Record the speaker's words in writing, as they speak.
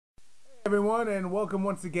Everyone, and welcome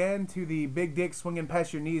once again to the Big Dick Swinging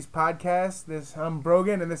Past Your Knees podcast. I'm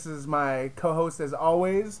Brogan, and this is my co-host, as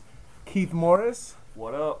always, Keith Morris.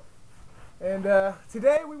 What up? And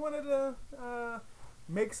today we wanted to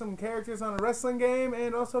make some characters on a wrestling game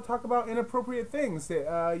and also talk about inappropriate things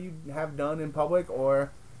that you have done in public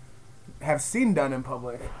or have seen done in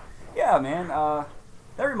public. Yeah, man.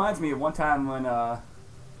 That reminds me of one time when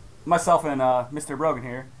myself and Mr. Brogan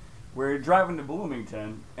here were driving to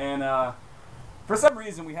Bloomington, and for some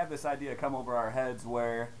reason we had this idea come over our heads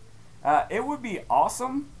where it would be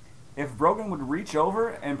awesome if Brogan would reach over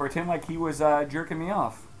and pretend like he was jerking me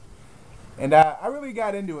off. And I really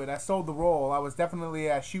got into it. I sold the role. I was definitely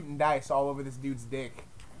shooting dice all over this dude's dick.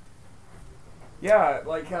 Yeah,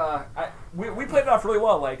 like we played it off really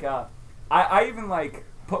well. Like I even like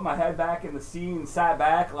put my head back in the seat and sat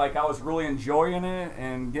back like I was really enjoying it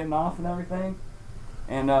and getting off and everything.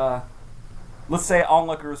 And let's say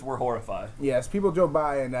onlookers were horrified. Yes, people drove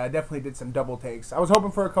by and definitely did some double takes. I was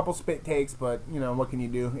hoping for a couple spit takes, but, you know, what can you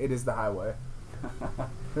do? It is the highway. It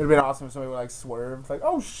would have been awesome if somebody would, like, swerve. It's like,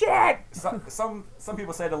 oh, shit! Some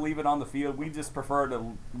people say to leave it on the field. We just prefer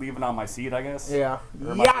to leave it on my seat, I guess. Yeah.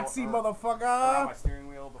 Yahtzee, motherfucker! On my steering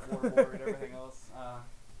wheel, the floorboard, and everything else.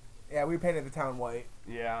 Yeah, we painted the town white.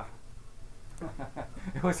 Yeah.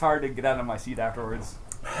 It was hard to get out of my seat afterwards.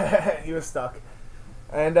 He was stuck.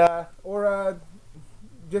 And, or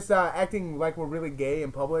just acting like we're really gay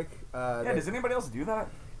in public. Yeah, does anybody else do that?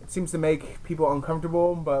 It seems to make people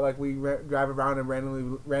uncomfortable, but, like, we drive around and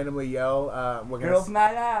randomly yell, Girls'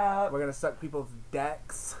 night out! We're gonna suck people's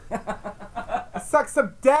decks. Suck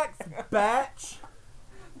some decks, bitch!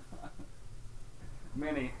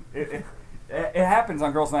 Manny, it happens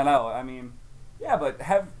on Girls' Night Out. I mean, yeah, but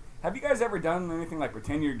have you guys ever done anything like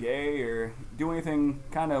pretend you're gay or do anything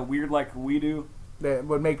kind of weird like we do? That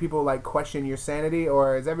would make people, like, question your sanity?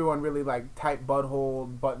 Or is everyone really, like, tight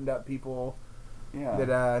butthole, buttoned-up people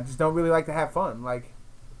that just don't really like to have fun? Like,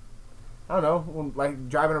 I don't know, like,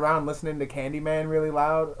 driving around listening to Candyman really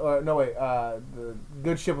loud? Or, no, wait, the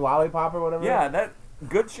Good Ship Lollipop or whatever? Yeah, that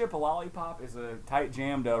Good Ship Lollipop is a tight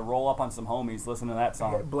jam to roll up on some homies listening to that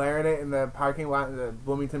song. Blaring it in the parking lot in the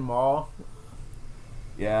Bloomington Mall.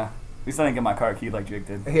 Yeah. At least I didn't get my car keyed like Jake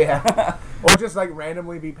did. Yeah. Or just, like,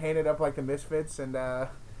 randomly be painted up like the Misfits and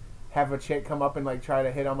have a chick come up and, like, try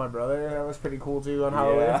to hit on my brother. That was pretty cool, too, on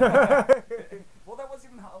Halloween. Yeah. Well, that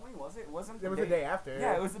wasn't even Halloween, was it? It was the day after.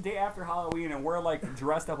 Yeah, it was the day after Halloween, and we're, like,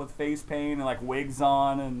 dressed up with face paint and, like, wigs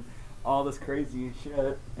on and all this crazy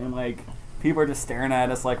shit. And, like, people are just staring at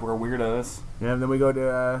us like we're weirdos. Yeah, and then we go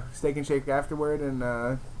to Steak and Shake afterward and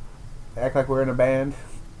act like we're in a band.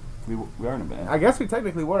 We are in a band. I guess we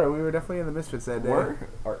technically were. We were definitely in the Misfits that day. Were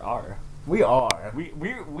or are? We are.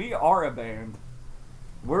 We are a band.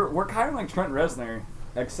 We're kind of like Trent Reznor,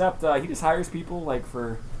 except he just hires people like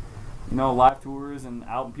for, you know, live tours and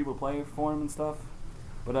album people play for him and stuff.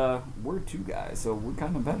 But we're two guys, so we're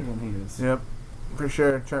kind of better than he is. Yep, for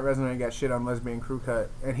sure. Trent Reznor ain't got shit on Lesbian Crew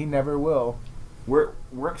Cut, and he never will. We're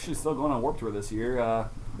actually still going on Warped Tour this year.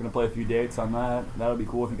 We're gonna play a few dates on that. That'll be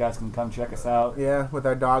cool if you guys can come check us out. Yeah, with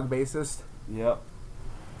our dog bassist. Yep.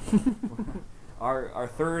 Our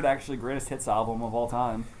third actually greatest hits album of all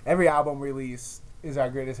time. Every album release is our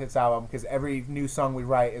greatest hits album because every new song we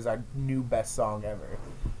write is our new best song ever.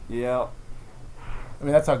 Yeah. I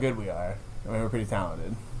mean, that's how good we are. I mean, we're pretty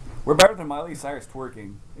talented. We're better than Miley Cyrus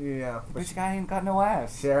twerking. Yeah. But this guy ain't got no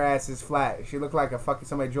ass. Her ass is flat. She looked like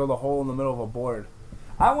somebody drilled a hole in the middle of a board.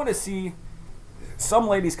 I want to see some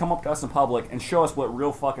ladies come up to us in public and show us what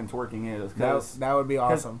real fucking twerking is. That would be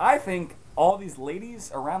awesome. I think all these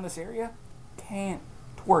ladies around this area can't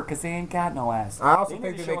twerk because they ain't got no ass. I also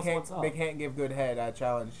think that they can't give good head. I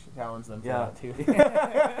challenge them for that too.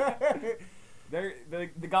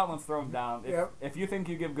 The gauntlet's thrown down. If you think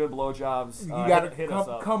you give good blowjobs, you gotta hit us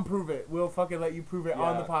up. Come prove it. We'll fucking let you prove it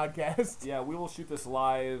on the podcast. Yeah, we will shoot this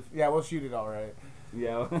live. Yeah, we'll shoot it all right.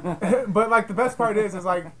 Yeah. But like the best part is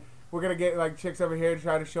like we're gonna get like chicks over here to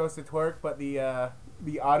try to show us the twerk, but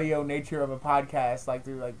the audio nature of a podcast, like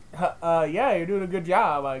they're like, yeah, you're doing a good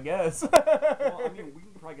job, I guess. Well, I mean, we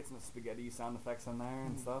can probably get some spaghetti sound effects on there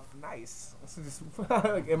and stuff. Nice. So just,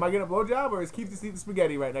 like, am I getting a blowjob or is Keith just eating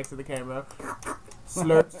spaghetti right next to the camera?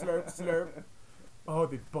 Slurp, slurp, slurp. Oh,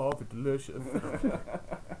 the balls are delicious.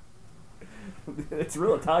 It's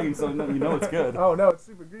real Italian, so you know it's good. Oh no, it's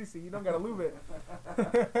super greasy. You don't gotta lube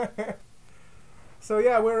it. So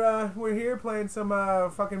yeah, we're here playing some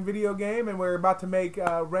fucking video game, and we're about to make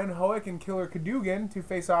Ren Hoek and Killer Cadogan to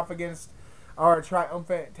face off against our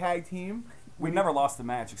triumphant tag team. We never lost the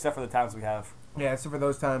match, except for the times we have. Yeah, except for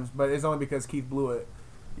those times, but it's only because Keith blew it.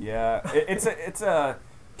 Yeah, it's a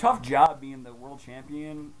tough job being the world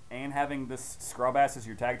champion and having this scrub ass as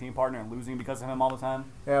your tag team partner and losing because of him all the time.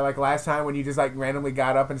 Yeah, like last time when you just like randomly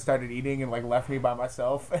got up and started eating and like left me by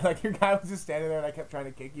myself, and like your guy was just standing there and I kept trying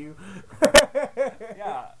to kick you.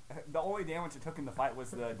 Yeah, the only damage it took in the fight was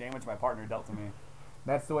the damage my partner dealt to me.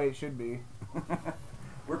 That's the way it should be.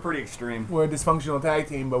 We're pretty extreme. We're a dysfunctional tag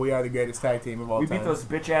team, but we are the greatest tag team of all time. We beat those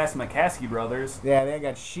bitch-ass McCaskey brothers. Yeah, they ain't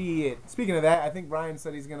got shit. Speaking of that, I think Brian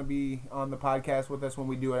said he's going to be on the podcast with us when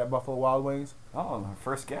we do it at Buffalo Wild Wings. Oh, our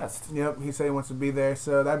first guest. Yep, he said he wants to be there,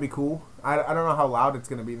 so that'd be cool. I don't know how loud it's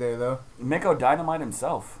going to be there, though. Miko Dynamite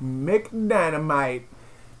himself. Mick Dynamite.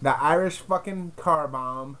 The Irish fucking car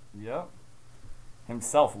bomb. Yep.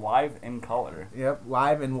 Himself, live in color. Yep,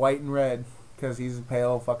 live in white and red. Because he's a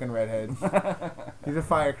pale fucking redhead. He's a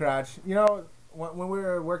fire crotch. You know, when we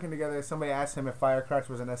were working together, somebody asked him if fire crotch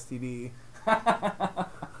was an STD.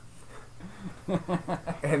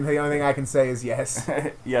 And the only thing I can say is yes.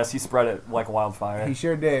 Yes, he spread it like wildfire. He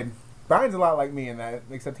sure did. Brian's a lot like me in that,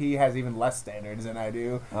 except he has even less standards than I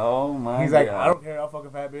do. Oh my God. He's like, I don't care, I'll fuck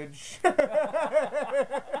a fat bitch.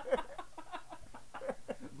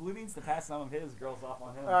 Blue needs to pass some of his girls off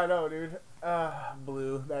on him. I know, dude.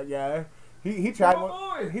 Blue, that guy. He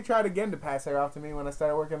tried he tried again to pass her off to me when I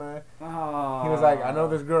started working on it. Oh. He was like, I know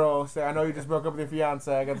this girl. I know you just broke up with your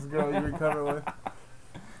fiance. I got this girl you recover with.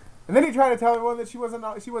 And then he tried to tell everyone that she wasn't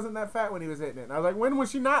that fat when he was hitting it. And I was like, when was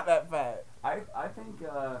she not that fat? I think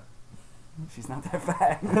she's not that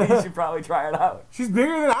fat. You should probably try it out. She's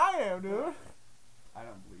bigger than I am, dude. I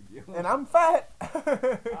don't believe you. And I'm fat.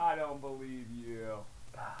 I don't believe you.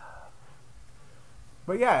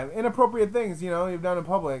 But yeah, inappropriate things, you know, you've done in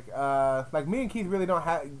public. Like me and Keith really don't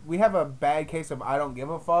have. We have a bad case of I don't give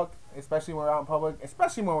a fuck, especially when we're out in public,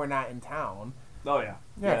 especially when we're not in town. Oh yeah.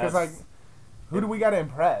 Yeah, because like, who do we gotta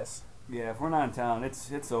impress? Yeah, if we're not in town,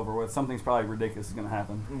 it's over with. Something's probably ridiculous is gonna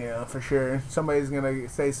happen. Yeah, for sure. Somebody's gonna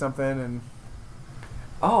say something and.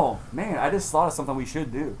 Oh man, I just thought of something we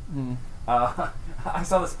should do. Mm. I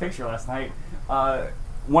saw this picture last night.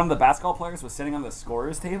 One of the basketball players was sitting on the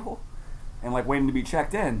scorer's table and like waiting to be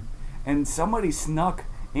checked in, and somebody snuck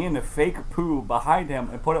in a fake poo behind him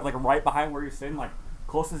and put it like right behind where he was sitting, like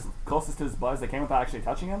closest to his buzz. They came without actually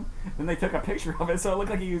touching him. Then they took a picture of it, so it looked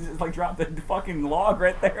like he was just, like dropped the fucking log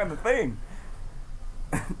right there on the thing.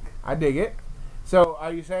 I dig it. So,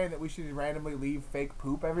 are you saying that we should randomly leave fake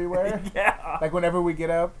poop everywhere? Yeah. Like whenever we get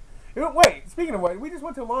up. Wait, speaking of what, we just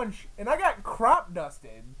went to lunch and I got crop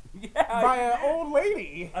dusted. Yeah. By an old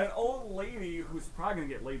lady. An old lady who's probably gonna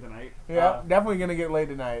get laid tonight. Yeah, definitely gonna get laid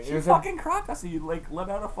tonight. She fucking crop dusted you, like let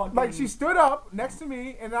out a fucking. Like she stood up next to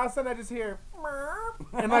me, and all of a sudden I just hear,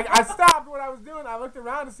 and like I stopped what I was doing. I looked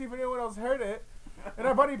around to see if anyone else heard it, and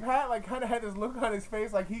our buddy Pat like kind of had this look on his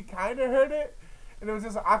face, like he kind of heard it, and it was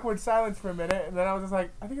just awkward silence for a minute, and then I was just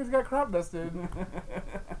like, I think I just got crop dusted.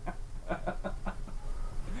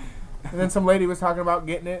 And then some lady was talking about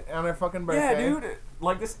getting it on her fucking birthday. Yeah, dude.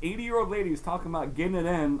 Like this 80-year-old lady was talking about getting it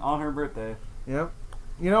in on her birthday. Yep.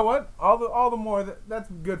 You know what? All the more that's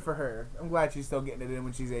good for her. I'm glad she's still getting it in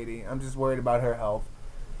when she's 80. I'm just worried about her health.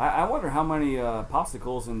 I wonder how many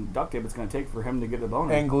popsicles and duct tape it's going to take for him to get a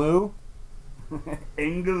boner. And glue.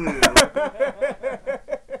 And glue.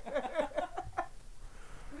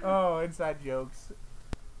 Oh, inside jokes.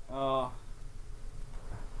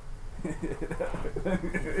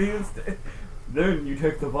 Then you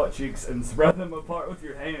take the butt cheeks and spread them apart with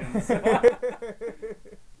your hands.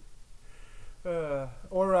 How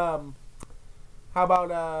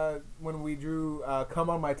about when we drew cum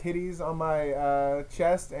on my titties on my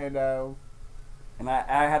chest and I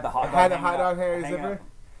had the hot dog. Had the hot dog hair zipper.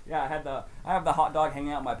 Yeah, I have the hot dog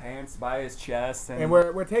hanging out my pants by his chest, and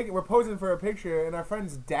we're posing for a picture, and our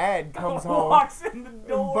friend's dad comes home, walks in the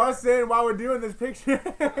door, and busts in while we're doing this picture.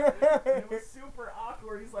 It was super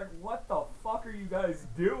awkward. He's like, "What the fuck are you guys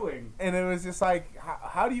doing?" And it was just like,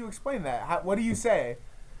 how do you explain that? What do you say?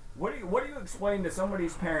 What do you explain to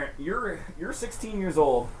somebody's parent? You're 16 years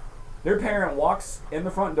old. Their parent walks in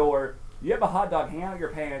the front door. You have a hot dog hanging out your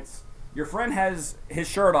pants. Your friend has his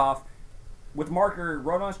shirt off. With marker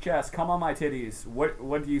wrote on his chest, "Come on my titties."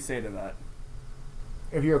 What do you say to that?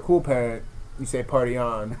 If you're a cool parent, you say "Party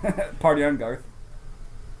on." Party on, Garth.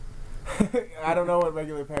 I don't know what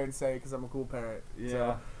regular parents say because I'm a cool parent.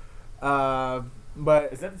 Yeah. So,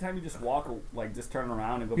 but is that the time you just walk, like just turn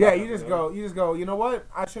around and go? Yeah, back you just go. You know what?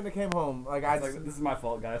 I shouldn't have came home. This is my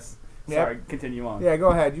fault, guys. Sorry. Continue on. Yeah, go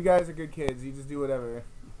ahead. You guys are good kids. You just do whatever.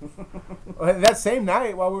 That same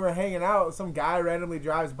night, while we were hanging out, some guy randomly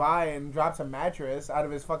drives by and drops a mattress out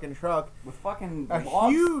of his fucking truck. With fucking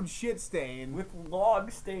huge shit stain. With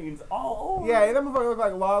log stains all over. Yeah, that motherfucker looked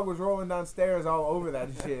like log was rolling downstairs all over that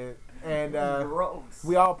shit. And gross.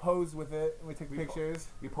 We all posed with it. And we took pictures.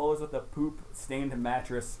 We posed with a poop-stained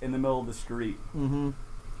mattress in the middle of the street. Mm-hmm.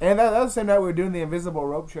 And that was the same night we were doing the invisible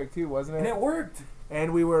rope trick, too, wasn't it? And it worked.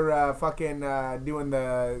 And we were doing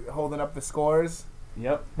holding up the scores.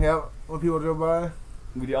 Yep. When people drove by.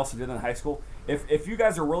 We also did it in high school. If you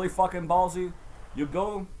guys are really fucking ballsy, you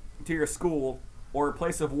go to your school or a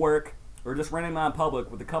place of work or just running around in public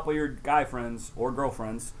with a couple of your guy friends or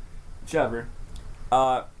girlfriends, whichever,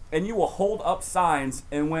 and you will hold up signs,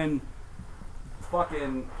 and when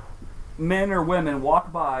fucking men or women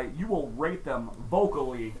walk by, you will rate them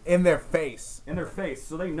vocally. In their face.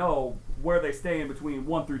 So they know where they stay in between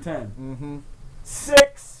 1 through 10. Mm-hmm.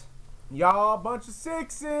 6! Y'all bunch of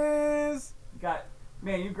 6s!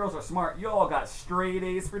 Man, you girls are smart. You all got straight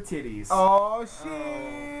A's for titties. Oh,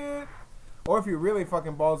 shit! Or if you're really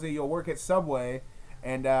fucking ballsy, you'll work at Subway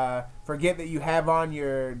and forget that you have on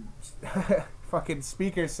your fucking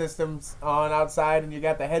speaker systems on outside and you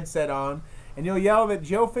got the headset on, and you'll yell that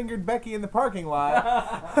Joe fingered Becky in the parking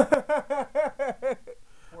lot.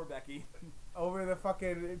 Poor Becky. Over the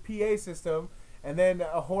fucking PA system, and then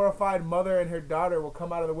a horrified mother and her daughter will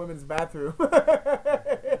come out of the women's bathroom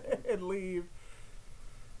and leave.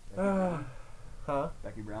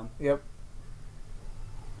 Becky Brown? Yep.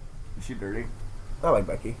 Is she dirty? I like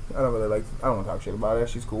Becky. I don't want to talk shit about her.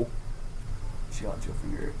 She's cool. She got Joe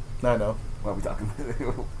finger. I know. Why are we talking about it?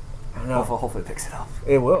 I don't know. Hopefully it picks it up.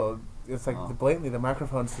 It will. It's like blatantly the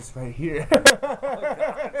microphone's just right here.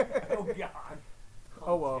 Oh God.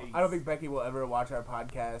 Oh well. Geez. I don't think Becky will ever watch our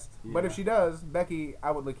podcast. Yeah. But if she does, Becky,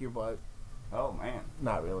 I would lick your butt. Oh man.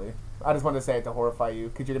 Not really. I just wanted to say it to horrify you,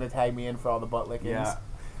 because you're going to tag me in for all the butt lickings. Yeah.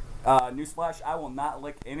 Newsflash, I will not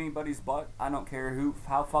lick anybody's butt. I don't care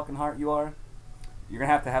how fucking hard you are. You're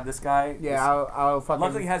going to have this guy. Yeah, I'll fucking...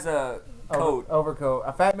 Luckily he has a coat. Overcoat.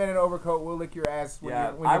 A fat man in an overcoat will lick your ass when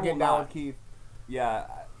you get down with Keith. Yeah.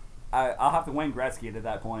 I'll have to Wayne Gretzky it at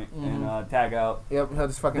that point and tag out. Yep, he'll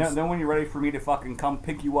just fucking... Then when you're ready for me to fucking come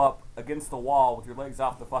pick you up against the wall with your legs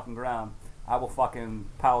off the fucking ground, I will fucking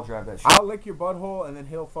pile drive that shit. I'll lick your butthole and then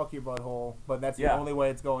he'll fuck your butthole, but that's the only way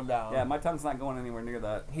it's going down. Yeah, my tongue's not going anywhere near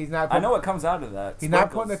that. He's not. I know it comes out of that. He's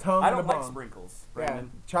not putting the tongue. I don't like sprinkles,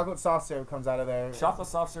 Brandon. Yeah, chocolate soft serve comes out of there. Chocolate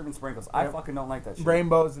soft serve and sprinkles. Yep. I fucking don't like that shit.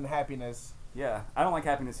 Rainbows and happiness. Yeah, I don't like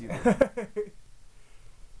happiness either.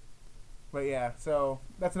 But yeah, so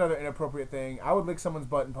that's another inappropriate thing. I would lick someone's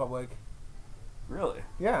butt in public. Really?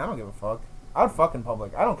 Yeah, I don't give a fuck. I would fuck in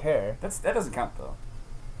public. I don't care. That doesn't count though.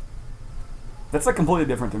 That's like completely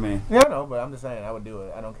different to me. Yeah, I know, but I'm just saying I would do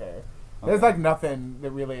it. I don't care. Okay. There's like nothing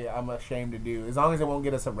that really I'm ashamed to do, as long as it won't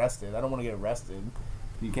get us arrested. I don't want to get arrested.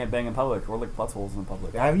 You can't bang in public or lick buttholes in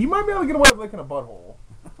public. Yeah, you might be able to get away with licking a butthole.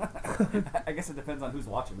 I guess it depends on who's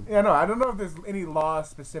watching. Yeah, no, I don't know if there's any law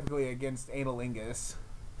specifically against analingus.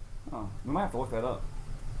 Oh, we might have to look that up.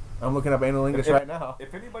 I'm looking up analingus right now.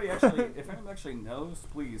 If anybody actually knows,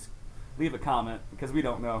 please leave a comment, because we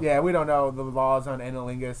don't know. Yeah, we don't know the laws on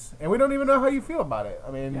analingus, and we don't even know how you feel about it.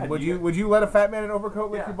 I mean, yeah, would you let a fat man in an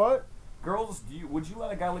overcoat lick your butt? Girls, would you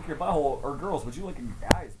let a guy lick your butthole, or girls, would you lick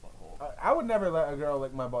a guy's butthole? I would never let a girl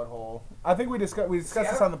lick my butthole. I think we discussed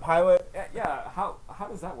this on the pilot. Yeah, how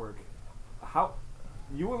does that work? How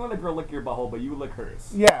you wouldn't let a girl lick your butthole, but you would lick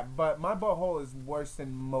hers? Yeah, but my butthole is worse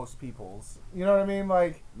than most people's. You know what I mean?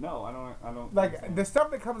 Like, no, I don't. Like understand. The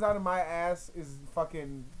stuff that comes out of my ass is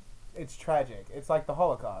fucking. It's tragic. It's like the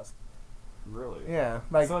Holocaust. Really? Yeah.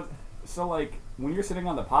 Like so like when you're sitting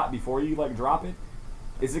on the pot before you like drop it,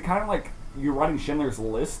 is it kind of like you're writing Schindler's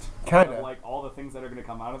List? Kind of. Like all the things that are gonna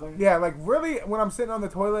come out of there. Yeah. Like really, when I'm sitting on the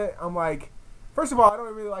toilet, I'm like, first of all, I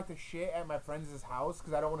don't really like to shit at my friends' house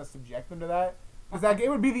because I don't want to subject them to that. Because like it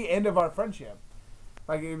would be the end of our friendship.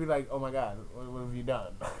 Like it would be like, oh my god, what have you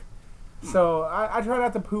done? So I try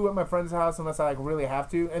not to poo at my friend's house unless I like really have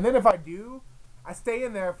to, and then if I do, I stay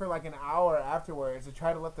in there for like an hour afterwards to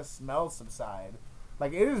try to let the smell subside.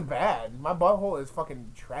 Like, it is bad. My butthole is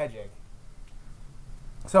fucking tragic.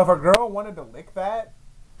 So if a girl wanted to lick that,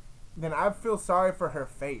 then I feel sorry for her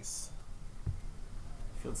face.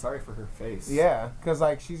 I feel sorry for her face? Yeah, because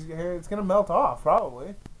like it's gonna melt off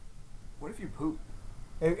probably. What if you poop?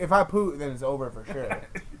 If I poop, then it's over for sure.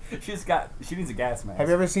 She needs a gas mask. Have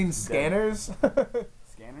you ever seen Scanners?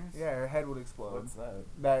 Scanners? Yeah, her head would explode. What's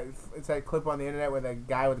that? It's that clip on the internet where the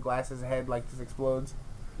guy with glasses' head like just explodes.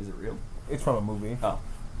 Is it real? It's from a movie. Oh.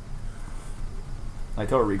 Like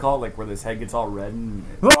Total Recall, like where his head gets all red and...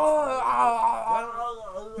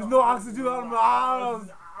 Yeah, 200 miles.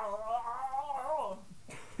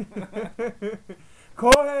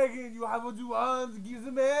 Cohagen, you have what you want. Give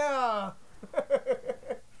them air.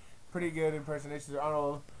 Pretty good impersonation.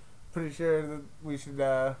 Arnold. Pretty sure that we should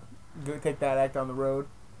go take that act on the road.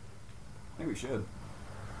 I think we should.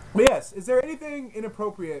 But yes, is there anything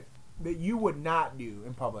inappropriate that you would not do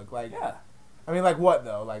in public? Like, yeah. I mean, like what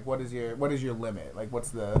though? Like, what is your limit? Like, what's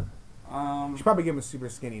the? You should probably give him a super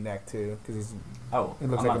skinny neck too, because he's. Oh. It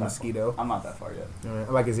looks like a mosquito. I'm not that far yet. All right.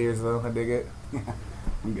 I like his ears though. I dig it.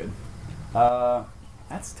 I'm good.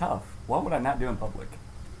 That's tough. What would I not do in public?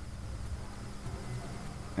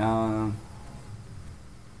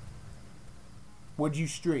 Would you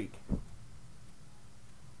streak?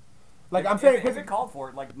 Like I'm saying, if it called for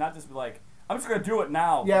it, like not just be like, I'm just gonna do it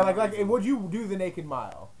now. Yeah, like would you do the naked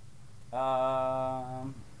mile?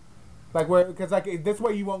 Like where, because like this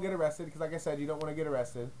way you won't get arrested. Because like I said, you don't want to get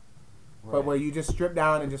arrested. Right. But where you just strip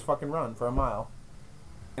down and just fucking run for a mile.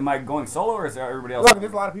 Am I going solo or is there everybody else? Look,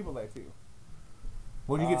 there's a lot of people there too.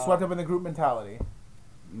 Would you get swept up in the group mentality?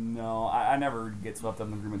 No, I never get swept up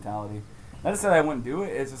in the group mentality. Not to say that I wouldn't do it.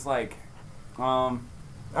 It's just like, I'd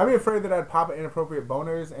be afraid that I'd pop inappropriate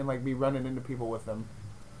boners and like be running into people with them.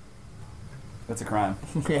 That's a crime.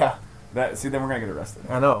 Yeah. Then we're gonna get arrested.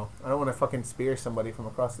 I know. I don't want to fucking spear somebody from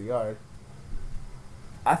across the yard.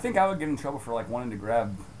 I think I would get in trouble for like wanting to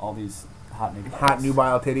grab all these hot naked. Hot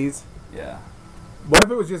nubile titties. Yeah. What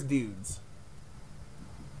if it was just dudes?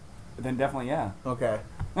 Then definitely yeah. Okay.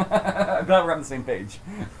 I'm glad we're on the same page.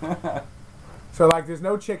 So like, there's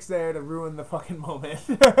no chicks there to ruin the fucking moment.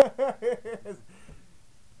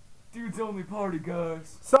 Dudes only party,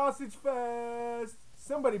 guys. Sausage fest.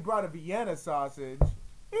 Somebody brought a Vienna sausage.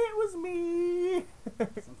 It was me.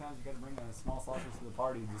 Sometimes you gotta bring a small sausage to the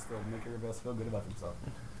party just to make everybody else feel good about themselves.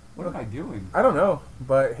 What am I doing? I don't know,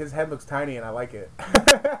 but his head looks tiny and I like it.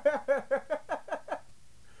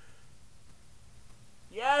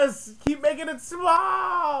 Yes! Keep making it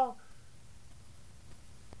small!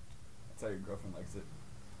 That's how your girlfriend likes it.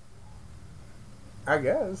 I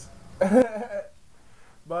guess.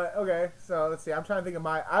 But, okay, so let's see. I'm trying to think of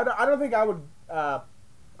my... I don't think I would...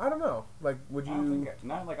 I don't know. Like, would you...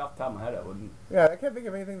 Not like off the top of my head, I wouldn't. Yeah, I can't think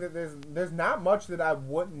of anything that there's not much that I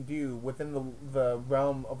wouldn't do within the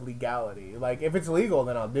realm of legality. Like, if it's legal,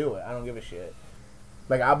 then I'll do it. I don't give a shit.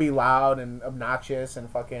 Like, I'll be loud and obnoxious and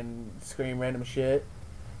fucking scream random shit.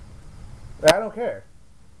 I don't care.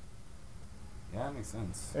 Yeah, that makes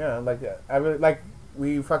sense. Yeah, like, I really, like,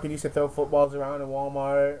 we fucking used to throw footballs around in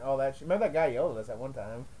Walmart, all that shit. Remember that guy yelled at us at one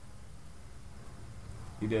time?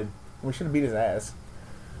 He did. We should have beat his ass.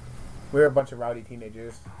 We were a bunch of rowdy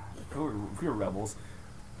teenagers. We were rebels.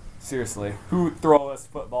 Seriously. Who throw us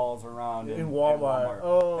footballs around in Walmart?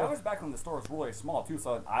 Oh. That was back when the store was really small, too,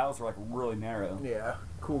 so the aisles were, like, really narrow. Yeah.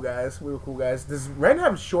 Cool guys. We were cool guys. Does Ren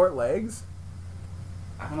have short legs?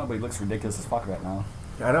 I don't know, but he looks ridiculous as fuck right now.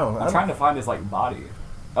 I know. I'm trying to find his, like, body.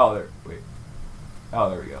 Oh, there. Wait.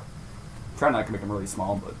 Oh, there we go. I'm trying not to make him really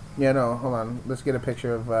small, but... Yeah, no. Hold on. Let's get a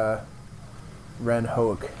picture of Ren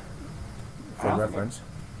Hoek for reference.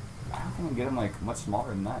 I don't think I can get him, like, much smaller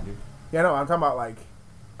than that, dude. Yeah, no. I'm talking about, like...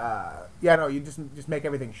 yeah, no. You just make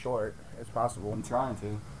everything short as possible. I'm trying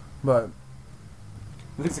to. But...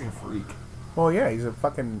 He looks like a freak. Well, yeah. He's a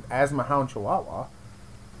fucking asthma hound chihuahua.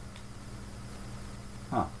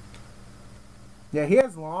 Huh. Yeah, he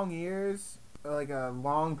has long ears, like a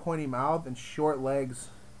long pointy mouth, and short legs.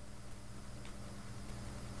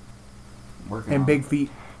 And big feet.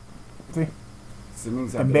 See? So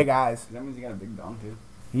means and big eyes. That means he got a big dong, too.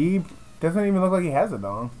 He doesn't even look like he has a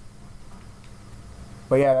dong.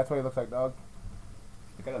 But yeah, that's what he looks like, dog.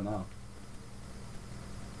 Look at him now.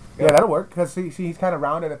 Yeah, that'll work, because he's kind of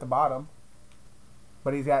rounded at the bottom.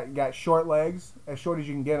 But he's got short legs, as short as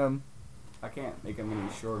you can get him. I can't make him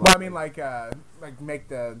any shorter. Well, I mean, like make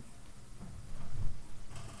the...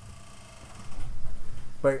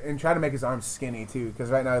 But, and try to make his arms skinny, too, because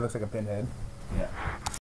right now he looks like a pinhead. Yeah.